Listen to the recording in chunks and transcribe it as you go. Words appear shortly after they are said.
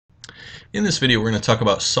In this video, we're going to talk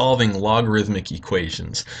about solving logarithmic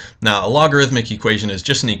equations. Now, a logarithmic equation is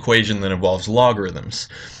just an equation that involves logarithms.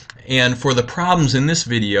 And for the problems in this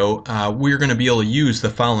video, we're going to be able to use the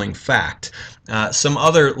following fact. Some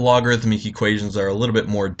other logarithmic equations are a little bit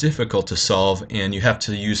more difficult to solve, and you have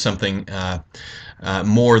to use something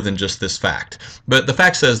more than just this fact. But the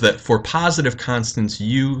fact says that for positive constants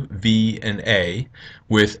u, v, and a,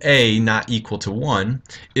 with a not equal to 1,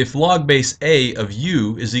 if log base a of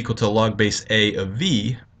u is equal to log base a of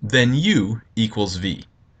v, then u equals v.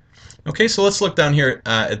 Okay, so let's look down here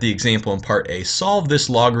at the example in part A. Solve this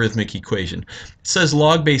logarithmic equation. It says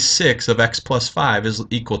log base 6 of x plus 5 is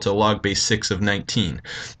equal to log base 6 of 19.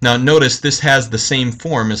 Now notice this has the same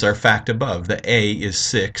form as our fact above. The a is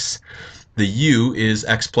 6, the u is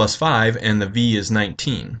x plus 5, and the v is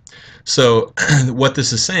 19. So what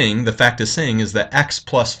this is saying, the fact is saying, is that x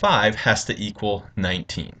plus 5 has to equal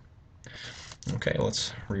 19. Okay,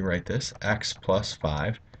 let's rewrite this. X plus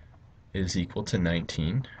 5 is equal to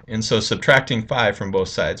 19. And so subtracting 5 from both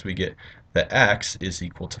sides, we get that x is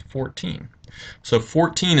equal to 14. So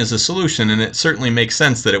 14 is a solution, and it certainly makes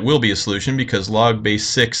sense that it will be a solution because log base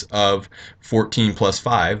 6 of 14 plus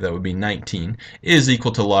 5, that would be 19, is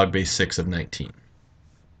equal to log base 6 of 19.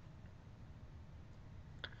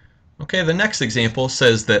 Okay, the next example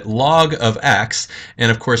says that log of x, and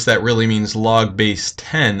of course that really means log base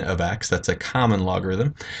 10 of x, that's a common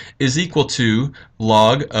logarithm, is equal to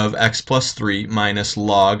log of x plus 3 minus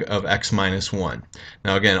log of x minus 1.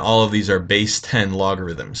 Now again, all of these are base 10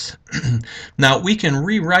 logarithms. Now we can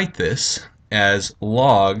rewrite this as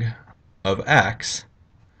log of x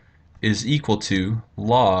is equal to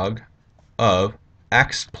log of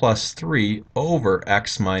x plus 3 over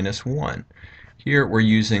x minus 1. Here we're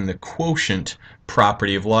using the quotient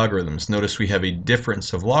property of logarithms. Notice we have a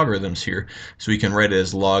difference of logarithms here, so we can write it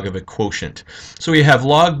as log of a quotient. So we have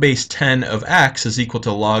log base 10 of x is equal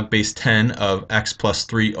to log base 10 of x plus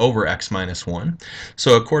 3 over x minus 1.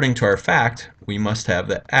 So according to our fact, we must have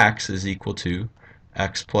that x is equal to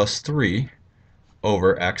x plus 3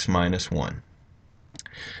 over x minus 1.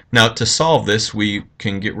 Now to solve this, we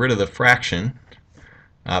can get rid of the fraction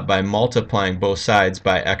by multiplying both sides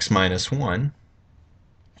by x minus 1.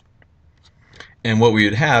 And what we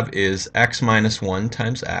would have is x minus 1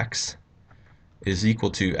 times x is equal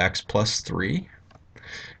to x plus 3.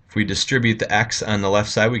 If we distribute the x on the left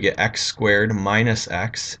side, we get x squared minus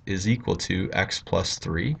x is equal to x plus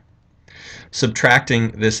 3. Subtracting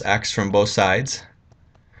this x from both sides,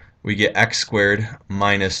 we get x squared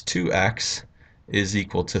minus 2x is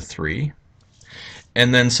equal to 3.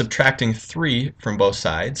 And then subtracting 3 from both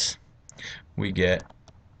sides, we get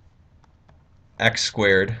x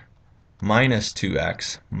squared minus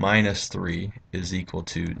 2x minus 3 is equal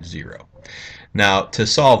to 0. Now to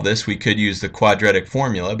solve this, we could use the quadratic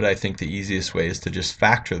formula, but I think the easiest way is to just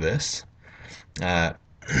factor this.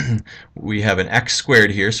 We have an x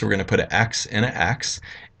squared here, so we're going to put an x and an x,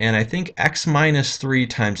 and I think x minus 3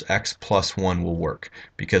 times x plus 1 will work,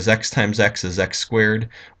 because x times x is x squared.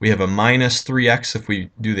 We have a minus 3x if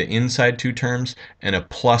we do the inside two terms, and a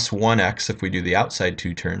plus 1x if we do the outside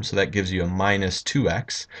two terms, so that gives you a minus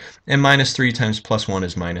 2x, and minus 3 times plus 1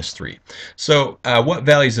 is minus 3. So what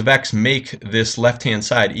values of x make this left-hand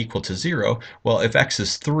side equal to 0? Well, if x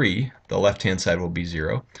is 3, the left-hand side will be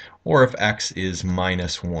 0, or if x is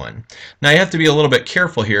minus 1. Now you have to be a little bit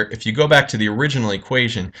careful here. If you go back to the original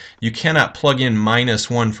equation, you cannot plug in minus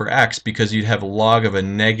 1 for x because you'd have a log of a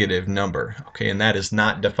negative number. Okay, and that is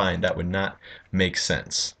not defined. That would not make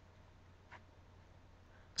sense.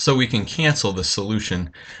 So we can cancel the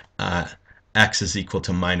solution x is equal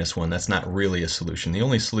to minus 1. That's not really a solution. The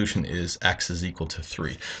only solution is x is equal to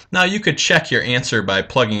 3. Now you could check your answer by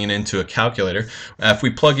plugging it into a calculator. If we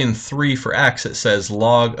plug in 3 for x, it says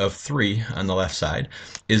log of 3 on the left side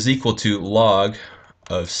is equal to log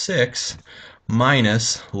of 6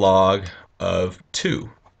 minus log of 2.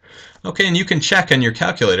 Okay, and you can check on your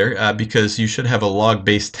calculator because you should have a log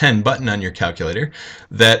base 10 button on your calculator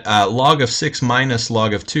that log of 6 minus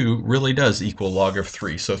log of 2 really does equal log of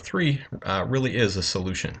 3. So 3 really is a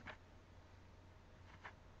solution.